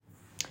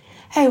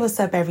Hey, what's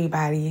up,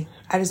 everybody?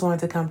 I just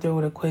wanted to come through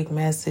with a quick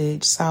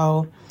message.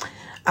 I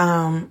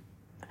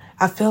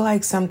feel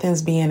like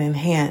something's being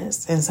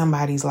enhanced in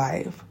somebody's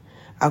life,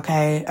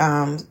 okay?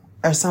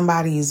 Or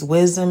somebody's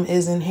wisdom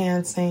is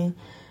enhancing.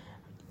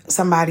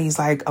 Somebody's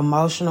like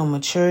emotional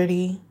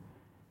maturity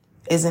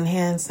is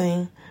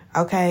enhancing,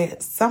 okay?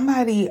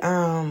 Somebody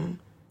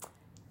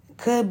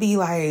could be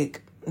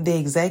like the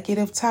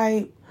executive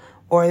type,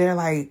 or they're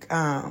like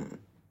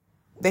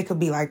they could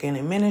be like an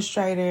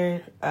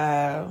administrator,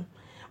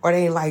 or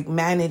they like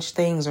manage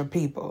things or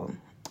people,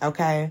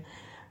 okay?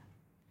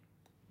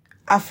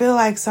 I feel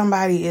like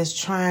somebody is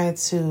trying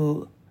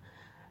to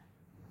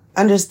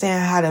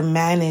understand how to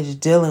manage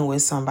dealing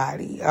with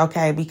somebody,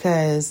 okay?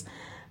 Because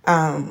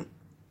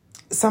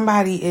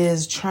somebody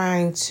is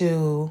trying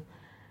to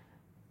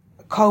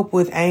cope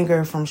with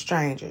anger from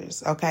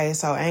strangers, okay?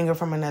 So anger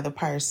from another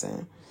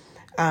person.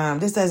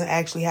 This doesn't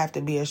actually have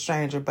to be a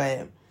stranger,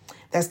 but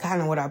that's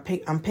kind of what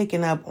I'm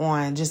picking up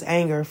on, just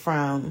anger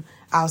from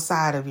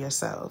outside of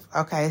yourself.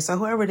 Okay, so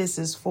whoever this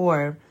is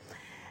for,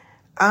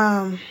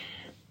 I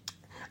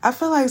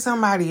feel like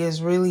somebody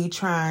is really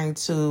trying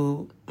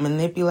to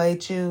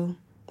manipulate you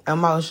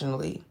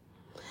emotionally.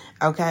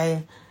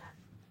 Okay,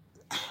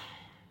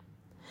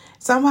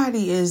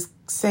 somebody is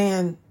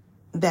saying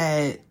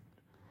that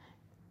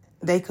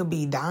they could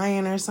be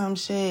dying or some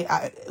shit.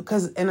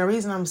 And the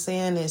reason I'm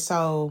saying it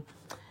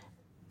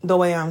the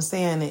way I'm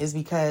saying it is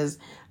because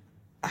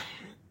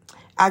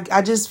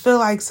I just feel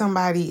like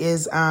somebody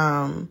is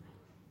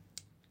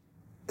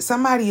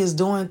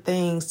doing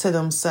things to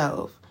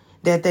themselves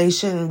that they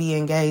shouldn't be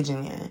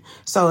engaging in.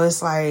 So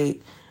it's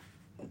like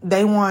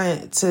they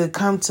want to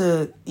come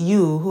to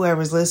you,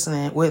 whoever's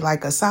listening, with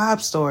like a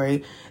sob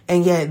story,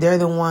 and yet they're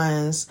the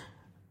ones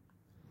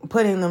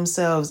putting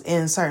themselves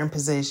in certain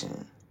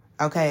positions.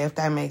 Okay, if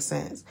that makes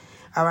sense.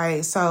 All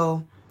right,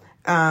 so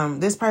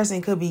this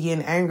person could be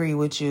getting angry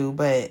with you,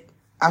 but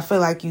I feel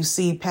like you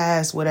see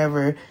past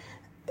whatever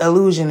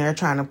illusion they're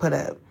trying to put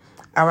up.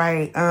 All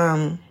right.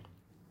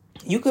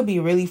 You could be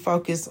really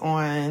focused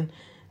on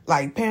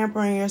like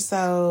pampering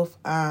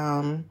yourself,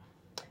 baths,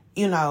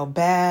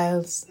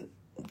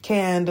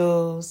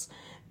 candles,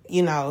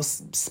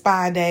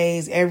 spa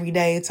days,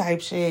 everyday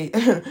type shit.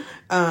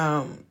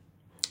 Because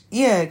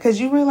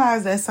you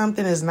realize that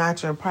something is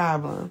not your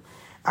problem.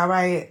 All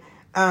right.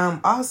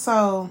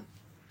 Also,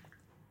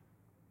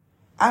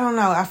 I don't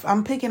know.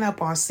 I'm picking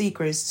up on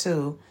secrets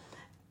too.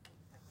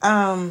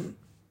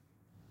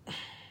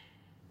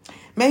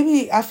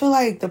 Maybe I feel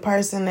like the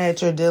person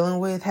that you're dealing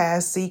with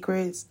has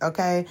secrets,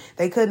 okay?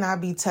 They could not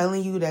be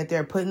telling you that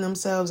they're putting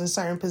themselves in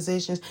certain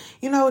positions.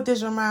 You know what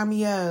this remind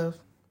me of?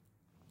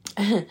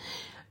 I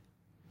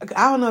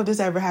don't know if this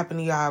ever happened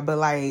to y'all, but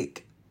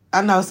like,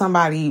 I know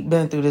somebody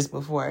been through this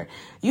before.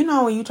 You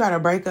know when you try to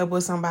break up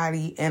with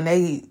somebody and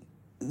they,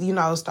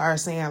 start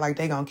saying like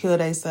they gonna kill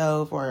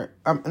themselves or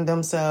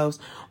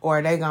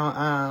they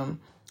gonna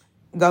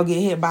go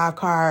get hit by a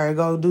car or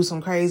go do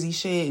some crazy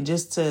shit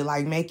just to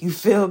like make you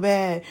feel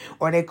bad,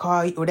 or they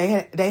call you, or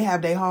they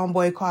have their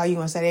homeboy call you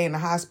and say they in the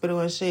hospital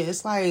and shit.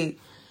 It's like,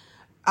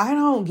 I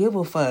don't give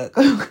a fuck.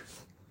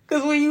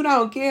 Because when you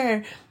don't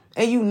care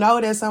and you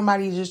know that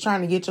somebody's just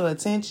trying to get your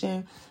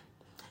attention,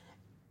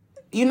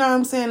 you know what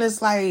I'm saying?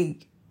 It's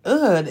like,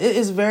 it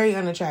is very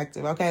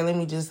unattractive. Okay, let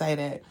me just say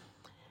that.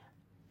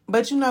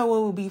 But you know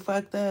what would be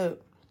fucked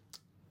up?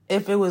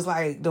 If it was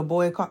like the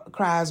boy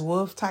cries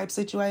wolf type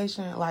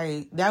situation,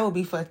 like that would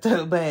be fucked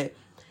up. But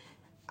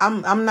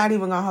I'm not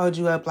even gonna hold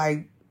you up.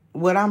 Like,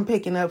 what I'm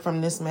picking up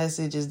from this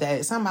message is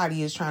that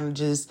somebody is trying to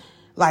just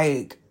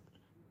like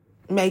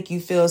make you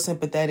feel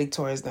sympathetic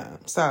towards them.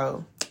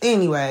 So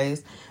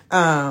anyways,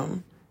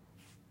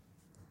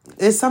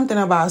 it's something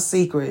about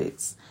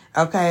secrets.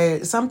 Okay.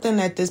 Something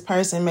that this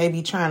person may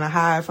be trying to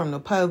hide from the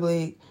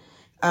public.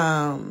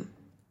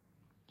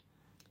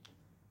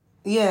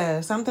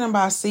 Something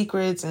about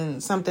secrets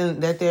and something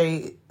that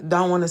they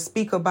don't want to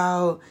speak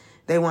about.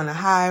 They want to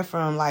hide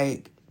from,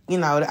 like,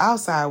 the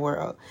outside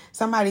world.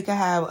 Somebody could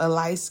have a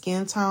light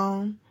skin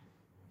tone.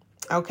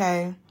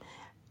 Okay.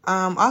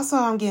 Also,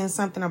 I'm getting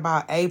something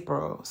about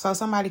April. So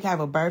somebody could have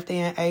a birthday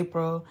in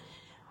April.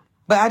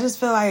 But I just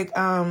feel like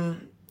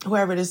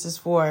whoever this is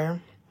for,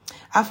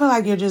 I feel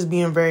like you're just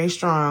being very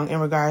strong in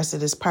regards to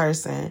this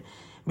person,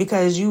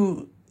 because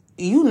you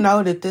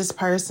know that this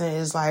person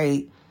is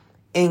like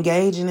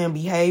engaging in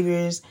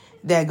behaviors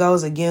that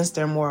goes against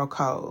their moral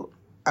code.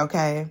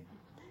 Okay.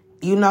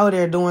 You know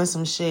they're doing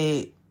some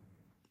shit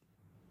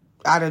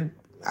out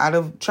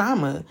of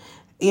trauma.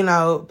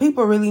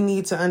 People really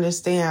need to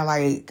understand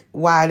like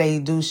why they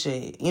do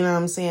shit. You know what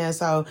I'm saying?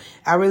 So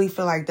I really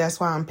feel like that's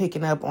why I'm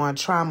picking up on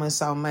trauma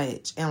so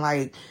much, and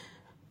like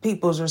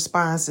people's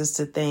responses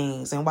to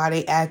things and why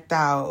they act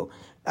out,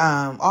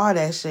 all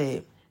that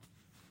shit.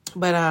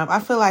 But I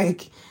feel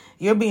like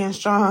you're being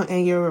strong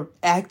and you're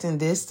acting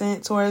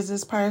distant towards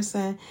this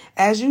person,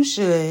 as you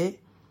should,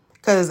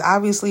 because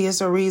obviously it's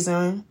a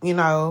reason,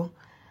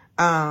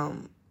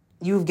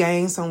 you've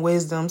gained some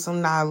wisdom,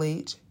 some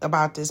knowledge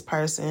about this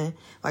person.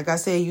 Like I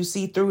said, you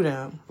see through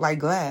them like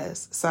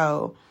glass.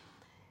 So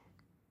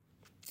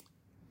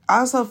I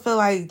also feel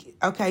like,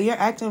 okay, you're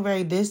acting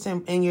very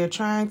distant and you're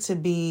trying to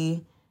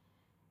be,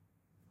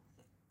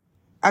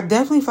 I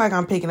definitely feel like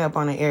I'm picking up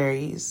on an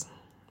Aries.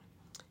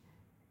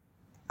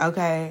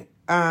 Okay.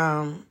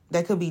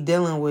 That could be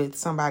dealing with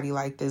somebody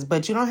like this,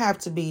 but you don't have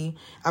to be.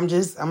 I'm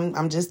just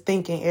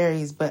thinking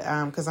Aries, but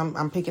because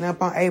I'm picking up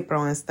on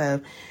April and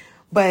stuff.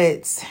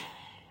 But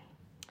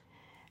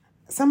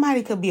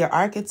somebody could be an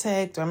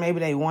architect, or maybe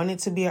they wanted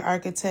to be an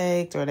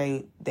architect, or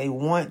they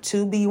want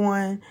to be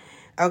one.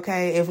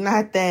 Okay, if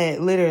not that,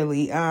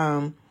 literally,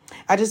 I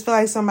just feel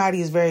like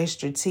somebody is very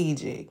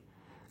strategic.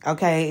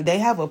 Okay, they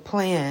have a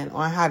plan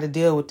on how to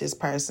deal with this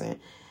person.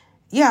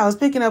 Yeah, I was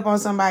picking up on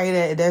somebody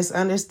that's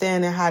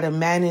understanding how to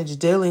manage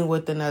dealing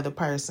with another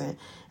person.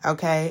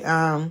 Okay.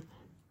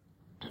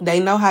 They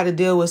know how to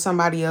deal with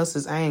somebody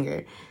else's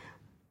anger.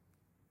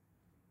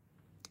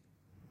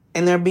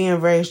 And they're being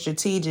very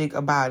strategic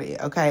about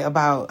it. Okay.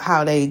 About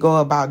how they go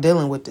about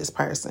dealing with this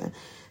person.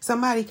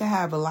 Somebody could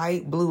have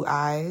light blue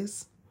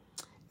eyes.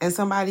 And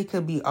somebody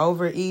could be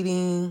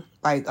overeating,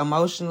 like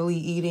emotional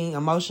eating.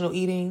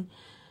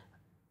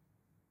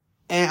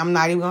 And I'm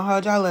not even going to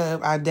hold y'all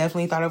up. I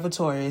definitely thought of a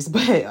Taurus,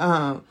 but,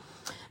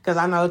 cause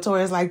I know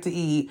Taurus like to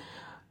eat.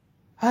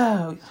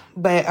 But,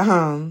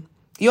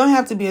 you don't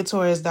have to be a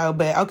Taurus though,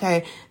 but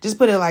okay, just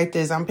put it like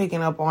this. I'm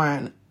picking up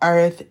on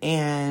earth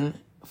and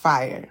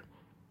fire,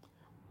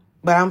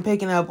 but I'm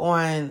picking up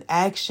on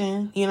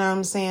action, you know what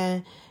I'm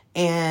saying?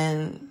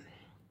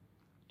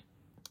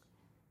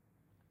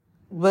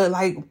 But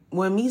like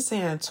when me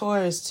saying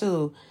Taurus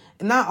too,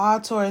 not all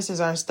Tauruses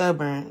are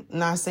stubborn.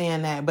 Not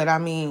saying that, but I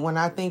mean, when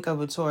I think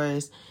of a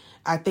Taurus,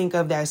 I think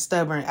of that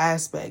stubborn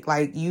aspect.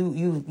 Like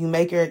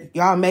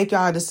y'all make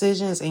y'all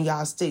decisions and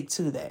y'all stick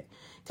to that.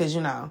 Cause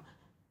you know,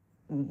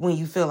 when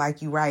you feel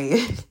like you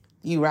right,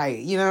 you right.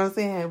 You know what I'm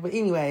saying? But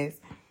anyways,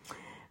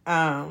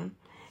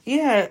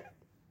 yeah,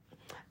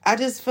 I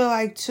just feel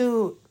like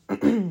too,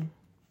 as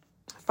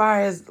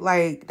far as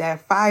like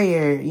that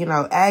fire, you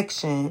know,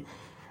 action,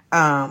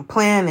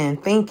 planning,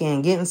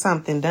 thinking, getting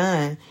something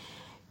done.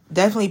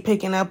 Definitely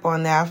picking up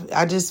on that.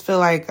 I just feel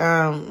like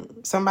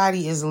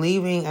somebody is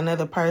leaving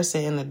another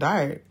person in the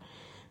dark.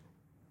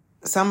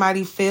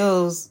 Somebody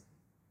feels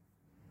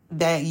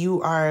that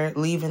you are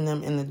leaving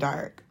them in the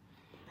dark.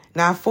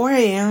 Now, 4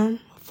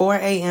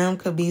 a.m.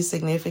 could be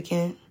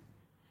significant.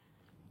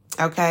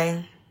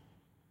 Okay.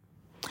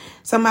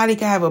 Somebody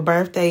could have a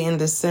birthday in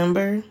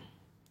December.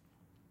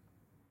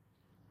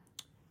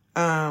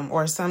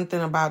 Or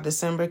something about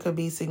December could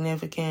be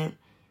significant.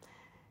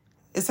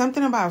 It's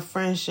something about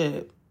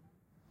friendship.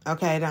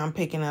 Okay, that I'm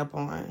picking up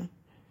on.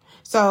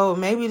 So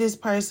maybe this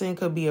person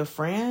could be a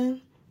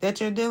friend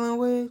that you're dealing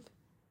with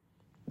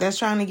that's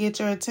trying to get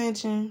your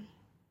attention.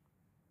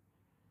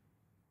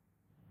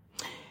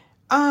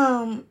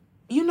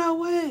 You know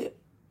what?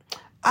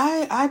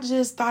 I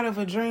just thought of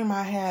a dream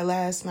I had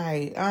last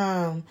night.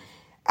 I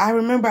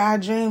remember I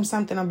dreamed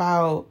something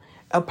about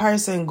a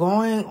person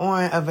going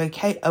on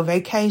a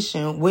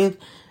vacation with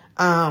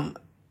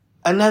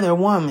another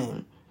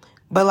woman.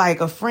 But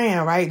like a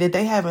friend, right, that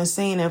they haven't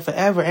seen in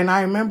forever. And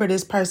I remember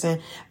this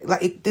person,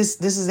 like this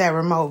is that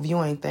remote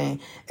viewing thing.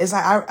 It's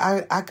like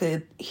I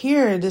could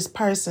hear this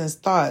person's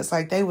thoughts.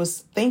 Like they was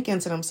thinking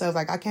to themselves,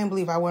 like, I can't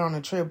believe I went on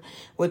a trip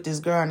with this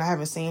girl and I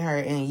haven't seen her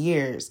in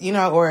years, you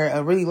know, or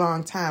a really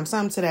long time,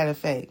 something to that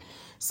effect.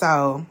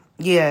 So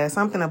yeah,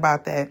 something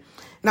about that.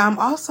 Now I'm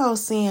also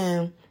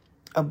seeing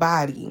a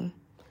body.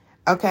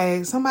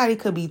 Okay, somebody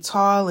could be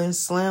tall and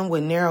slim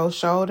with narrow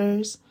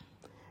shoulders.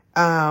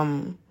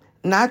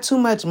 Not too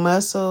much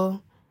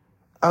muscle.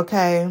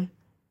 Okay.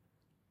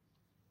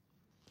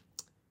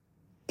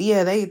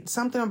 Yeah,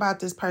 something about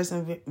this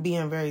person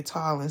being very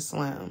tall and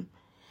slim.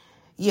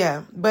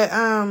 Yeah, but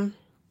I'm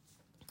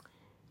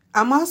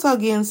also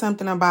getting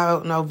something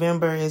about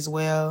November as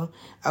well.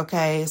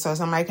 Okay, so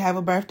somebody could have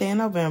a birthday in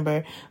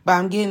November, but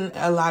I'm getting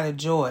a lot of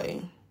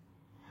joy.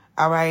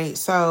 All right,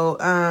 so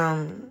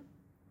I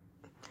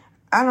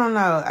don't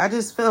know. I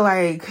just feel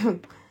like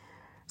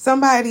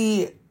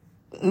somebody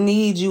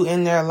need you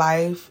in their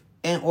life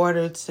in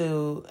order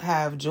to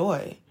have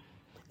joy.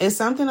 It's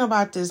something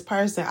about this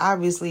person,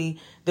 obviously,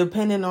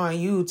 depending on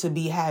you to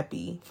be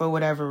happy for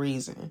whatever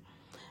reason.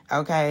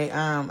 Okay.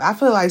 I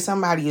feel like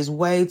somebody is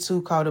way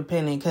too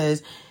codependent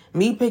because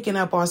me picking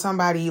up on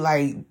somebody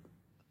like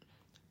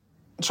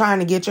trying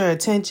to get your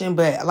attention,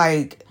 but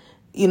like,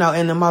 you know,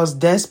 in the most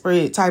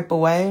desperate type of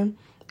way,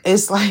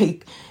 it's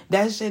like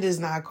that shit is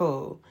not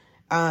cool.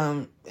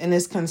 And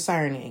it's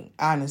concerning,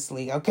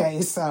 honestly.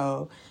 Okay.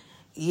 So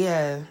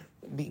yeah,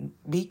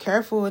 be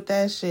careful with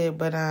that shit.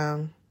 But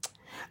I'm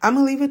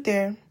gonna leave it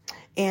there,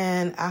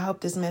 and I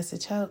hope this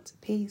message helped.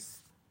 Peace.